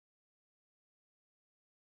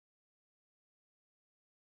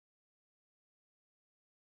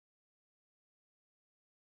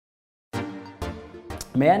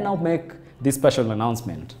may I now make this special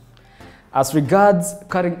announcement. As regards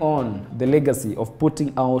carrying on the legacy of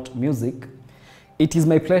putting out music, it is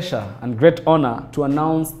my pleasure and great honor to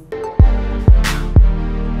announce.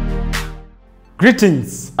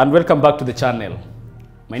 Greetings and welcome back to the channel.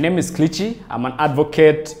 My name is Clitchy. I'm an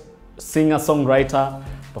advocate, singer, songwriter,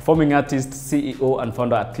 performing artist, CEO and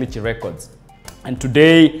founder at Clitchy Records. And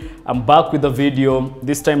today I'm back with a video,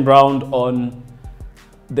 this time round on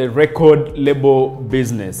the record label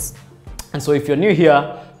business. And so if you're new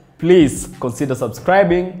here, please consider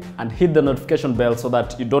subscribing and hit the notification bell so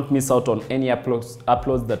that you don't miss out on any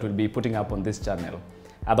uploads that we'll be putting up on this channel.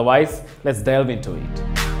 Otherwise, let's delve into it.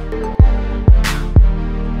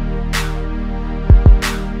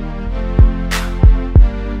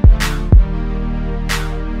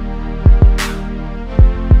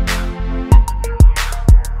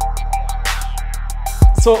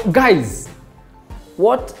 So guys,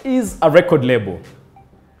 what is a record label?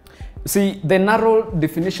 See, the narrow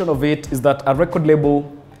definition of it is that a record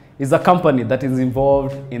label is a company that is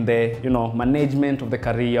involved in the management of the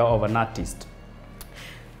career of an artist.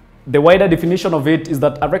 The wider definition of it is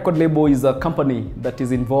that a record label is a company that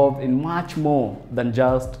is involved in much more than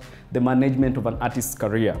just the management of an artist's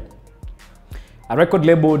career. A record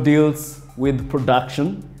label deals with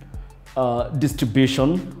production,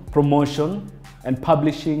 distribution, promotion, and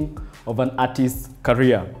publishing of an artist's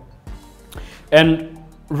career. And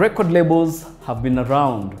record labels have been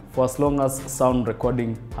around for as long as sound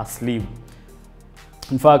recording has lived.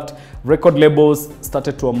 In fact, record labels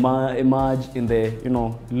started to emerge in the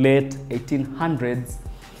late 1800s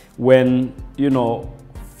when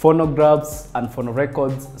phonographs and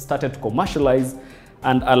phonorecords started to commercialize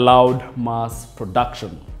and allowed mass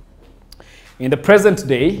production. In the present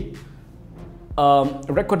day,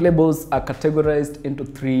 record labels are categorized into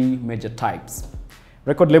three major types.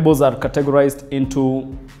 Record labels are categorized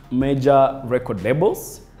into major record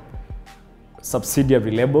labels, subsidiary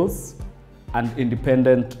labels, and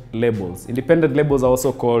independent labels. Independent labels are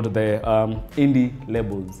also called the indie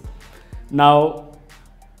labels. Now,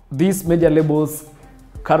 these major labels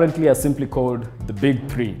currently are simply called the Big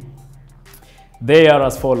Three. They are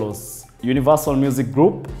as follows: Universal Music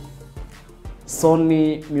Group,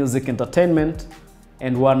 Sony Music Entertainment,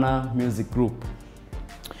 and Warner Music Group.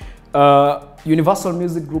 Universal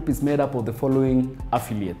Music Group is made up of the following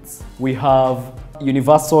affiliates. We have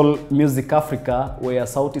Universal Music Africa, where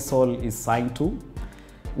Sauti Sol is signed to.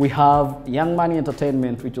 We have Young Money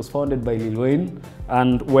Entertainment, which was founded by Lil Wayne,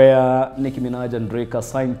 and where Nicki Minaj and Drake are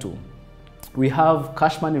signed to. We have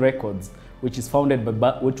Cash Money Records, which was founded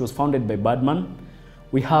by Badman.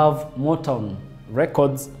 We have Motown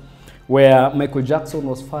Records, where Michael Jackson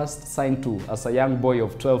was first signed to as a young boy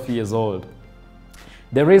of 12 years old.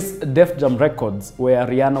 There is Def Jam Records, where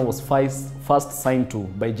Rihanna was first signed to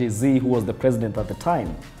by Jay-Z, who was the president at the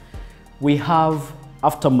time. We have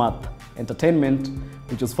Aftermath Entertainment,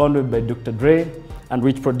 which was founded by Dr. Dre, and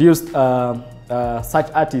which produced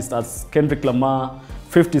such artists as Kendrick Lamar,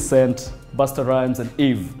 50 Cent, Busta Rhymes, and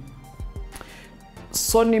Eve.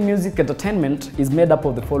 Sony Music Entertainment is made up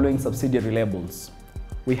of the following subsidiary labels.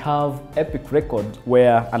 We have Epic Records,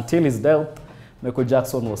 where until his death, Michael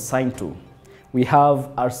Jackson was signed to. We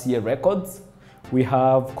have RCA Records, we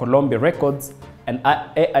have Columbia Records, and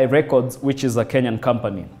AI Records, which is a Kenyan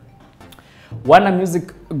company. Warner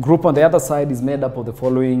Music Group on the other side is made up of the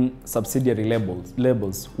following subsidiary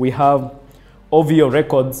labels. We have OVO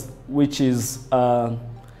Records, which is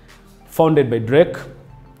founded by Drake.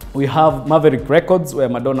 We have Maverick Records, where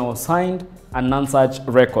Madonna was signed, and Nonsuch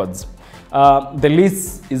Records. The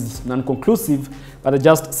list is non-conclusive, but I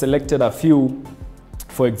just selected a few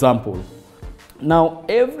for example. Now,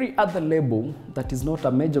 every other label that is not a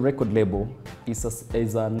major record label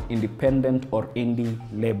is an independent or indie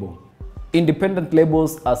label. Independent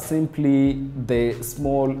labels are simply the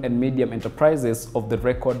small and medium enterprises of the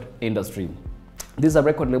record industry. These are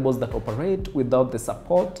record labels that operate without the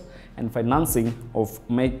support and financing of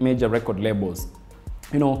major record labels.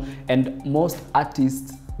 And most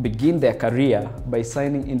artists begin their career by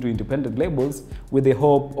signing into independent labels with the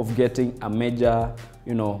hope of getting a major,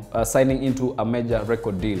 signing into a major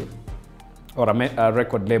record deal or a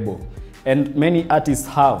record label. And many artists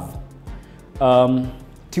have.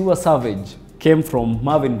 Tiwa Savage came from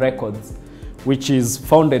Marvin Records, which is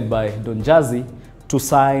founded by Don Jazzy, to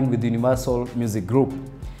sign with Universal Music Group.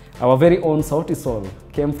 Our very own Sauti Sol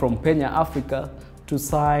came from Penya, Africa, to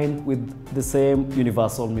sign with the same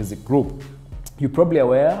Universal Music Group. You're probably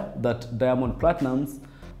aware that Diamond Platnumz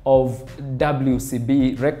of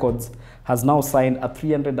WCB Records has now signed a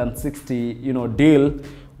 360 deal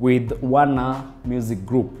with Warner Music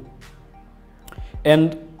Group.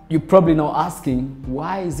 And you're probably now asking,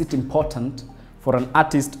 why is it important for an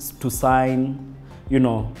artist to sign,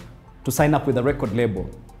 to sign up with a record label?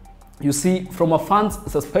 You see, from a fan's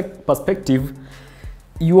perspective,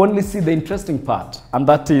 you only see the interesting part, and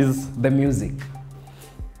that is the music.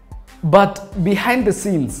 But behind the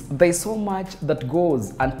scenes, there's so much that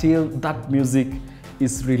goes until that music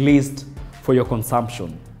is released for your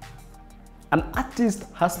consumption. An artist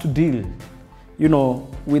has to deal,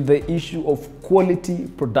 with the issue of quality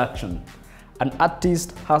production. An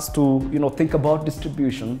artist has to, think about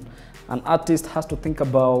distribution. An artist has to think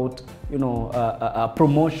about,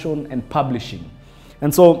 promotion and publishing.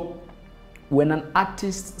 And so, when an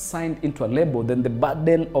artist signed into a label, then the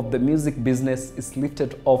burden of the music business is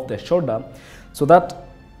lifted off their shoulder, so that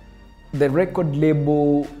the record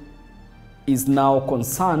label is now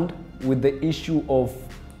concerned with the issue of,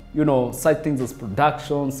 such things as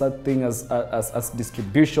production, such things as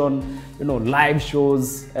distribution, live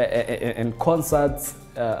shows and concerts,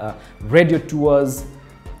 radio tours,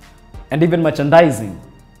 and even merchandising.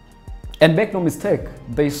 And make no mistake,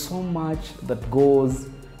 there's so much that goes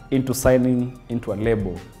into signing into a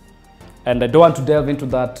label. And I don't want to delve into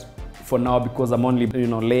that for now because I'm only,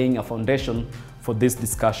 laying a foundation for this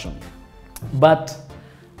discussion. But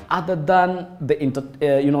other than the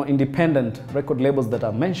independent record labels that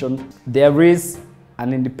I've mentioned, there is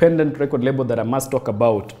an independent record label that I must talk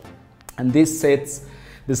about. And this sets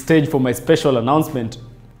the stage for my special announcement,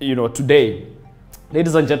 today.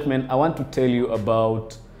 Ladies and gentlemen, I want to tell you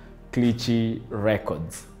about Clitchy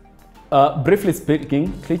Records. Briefly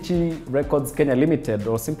speaking, Clitchy Records Kenya Limited,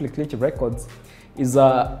 or simply Clitchy Records, is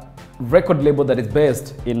a record label that is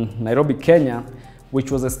based in Nairobi, Kenya,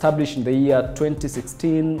 which was established in the year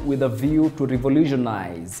 2016 with a view to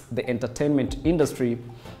revolutionize the entertainment industry,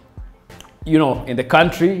 in the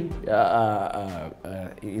country,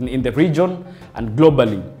 in the region, and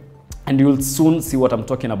globally. And you will soon see what I'm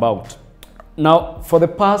talking about. Now, for the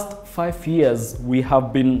past 5 years, we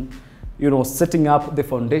have been, setting up the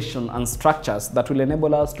foundation and structures that will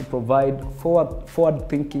enable us to provide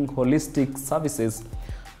forward-thinking, holistic services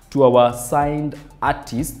to our signed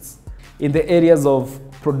artists in the areas of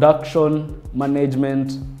production,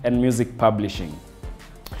 management, and music publishing.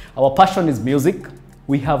 Our passion is music.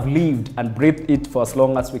 We have lived and breathed it for as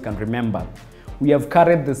long as we can remember. We have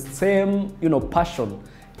carried the same, passion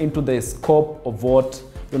into the scope of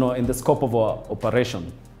in the scope of our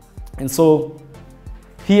operation. And so,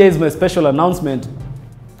 here is my special announcement,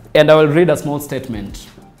 and I will read a small statement.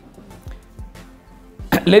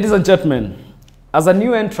 Ladies and gentlemen, as a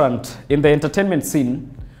new entrant in the entertainment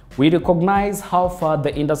scene, we recognize how far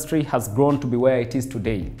the industry has grown to be where it is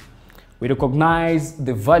today. We recognize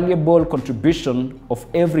the valuable contribution of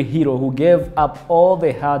every hero who gave up all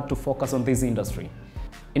they had to focus on this industry.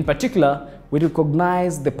 In particular, we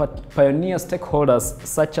recognize the pioneer stakeholders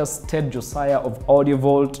such as Ted Josiah of Audio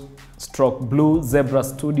Vault / Blue Zebra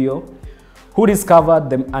Studio, who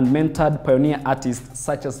discovered and mentored pioneer artists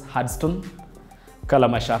such as Hudson,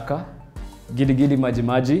 Kalamashaka, Gidi Gidi Maji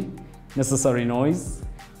Maji, Necessary Noise,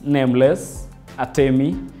 Nameless,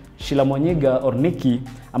 Atemi, Sheila Monyiga or Nikki,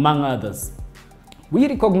 among others. We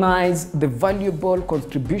recognize the valuable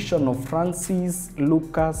contribution of Francis,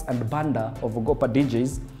 Lucas, and Banda of Ogopa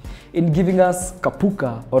DJs in giving us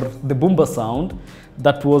Kapuka, or the Boomba sound,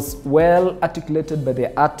 that was well articulated by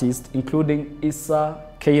their artists, including Issa,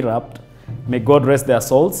 K-Rapt, may God rest their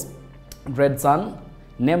souls, Red Sun,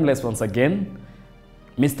 Nameless once again,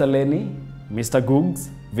 Mr. Lenny, Mr. Googs,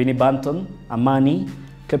 Vinnie Banton, Amani,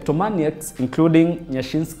 Kleptomaniacs, including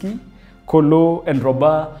Nyashinsky, Kolo, and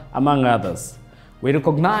Roba, among others. We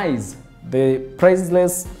recognize the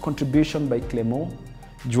priceless contribution by Clemo,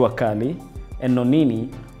 Juakali, and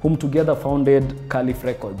Nonini, whom together founded Caliph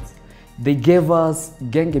Records. They gave us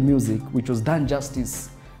Genge music, which was done justice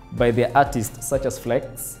by their artists such as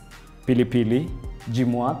Flex, Pili Pili,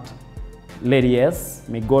 Jimwat, Lady S,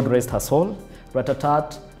 may God rest her soul,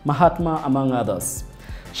 Ratatat, Mahatma, among others.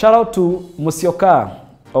 Shout out to Musioka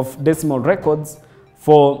of Decimal Records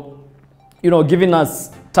for, giving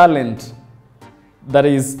us talent that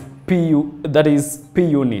is P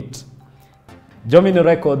Unit. Jomini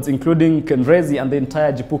Records, including Kenrezi and the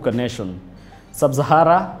entire Jipuka Nation.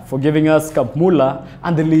 Sub-Sahara for giving us Camp Mula,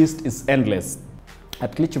 and the list is endless.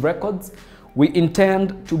 At Clitchy Records, we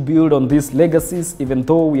intend to build on these legacies, even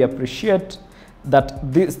though we appreciate that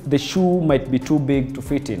the shoe might be too big to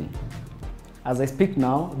fit in. As I speak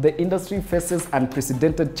now, the industry faces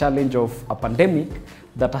unprecedented challenge of a pandemic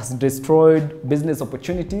that has destroyed business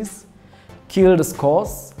opportunities, killed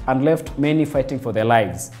scores, and left many fighting for their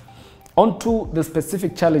lives. On to the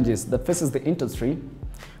specific challenges that faces the industry,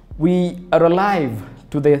 We are alive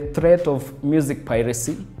to the threat of music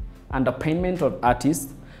piracy, underpayment of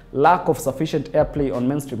artists, lack of sufficient airplay on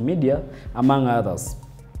mainstream media, among others.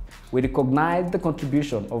 We recognize the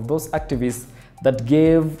contribution of those activists that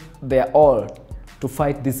gave their all to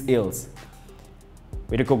fight these ills.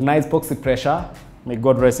 We recognize Poxy Pressure, may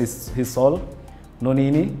God rest his soul,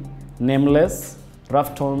 Nonini, Nameless,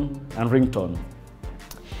 Rafton, and Ringtone.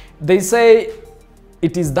 They say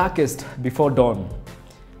it is darkest before dawn.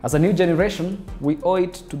 As a new generation, we owe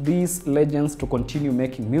it to these legends to continue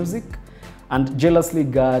making music and jealously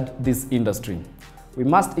guard this industry. We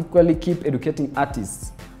must equally keep educating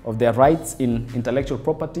artists of their rights in intellectual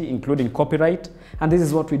property, including copyright, and this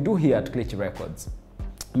is what we do here at Clitchy Records.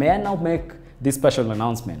 May I now make this special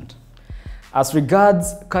announcement. As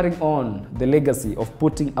regards carrying on the legacy of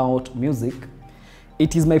putting out music,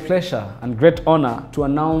 it is my pleasure and great honor to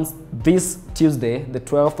announce this Tuesday, the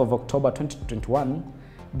 12th of October 2021,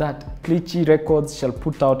 that Clitchy Records shall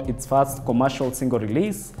put out its first commercial single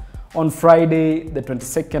release on Friday, the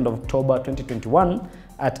 22nd of October 2021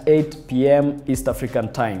 at 8 p.m. East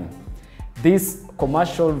African time. This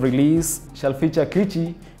commercial release shall feature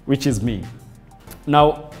Clitchy, which is me.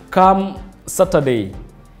 Now, come Saturday,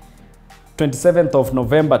 27th of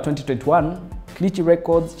November 2021, Clitchy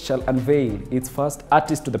Records shall unveil its first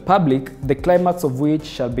artist to the public, the climax of which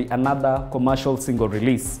shall be another commercial single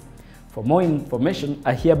release. For more information,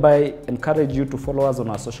 I hereby encourage you to follow us on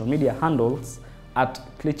our social media handles at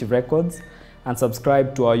Clitchy Records and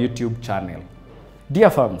subscribe to our YouTube channel. Dear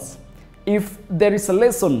fans, if there is a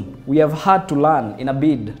lesson we have had to learn in a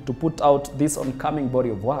bid to put out this oncoming body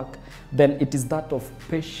of work, then it is that of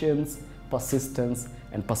patience, persistence,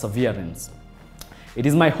 and perseverance. It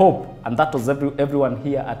is my hope, and that was everyone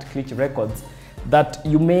here at Clitchy Records, that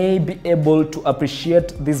you may be able to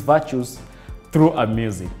appreciate these virtues through our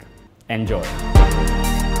music. Enjoy.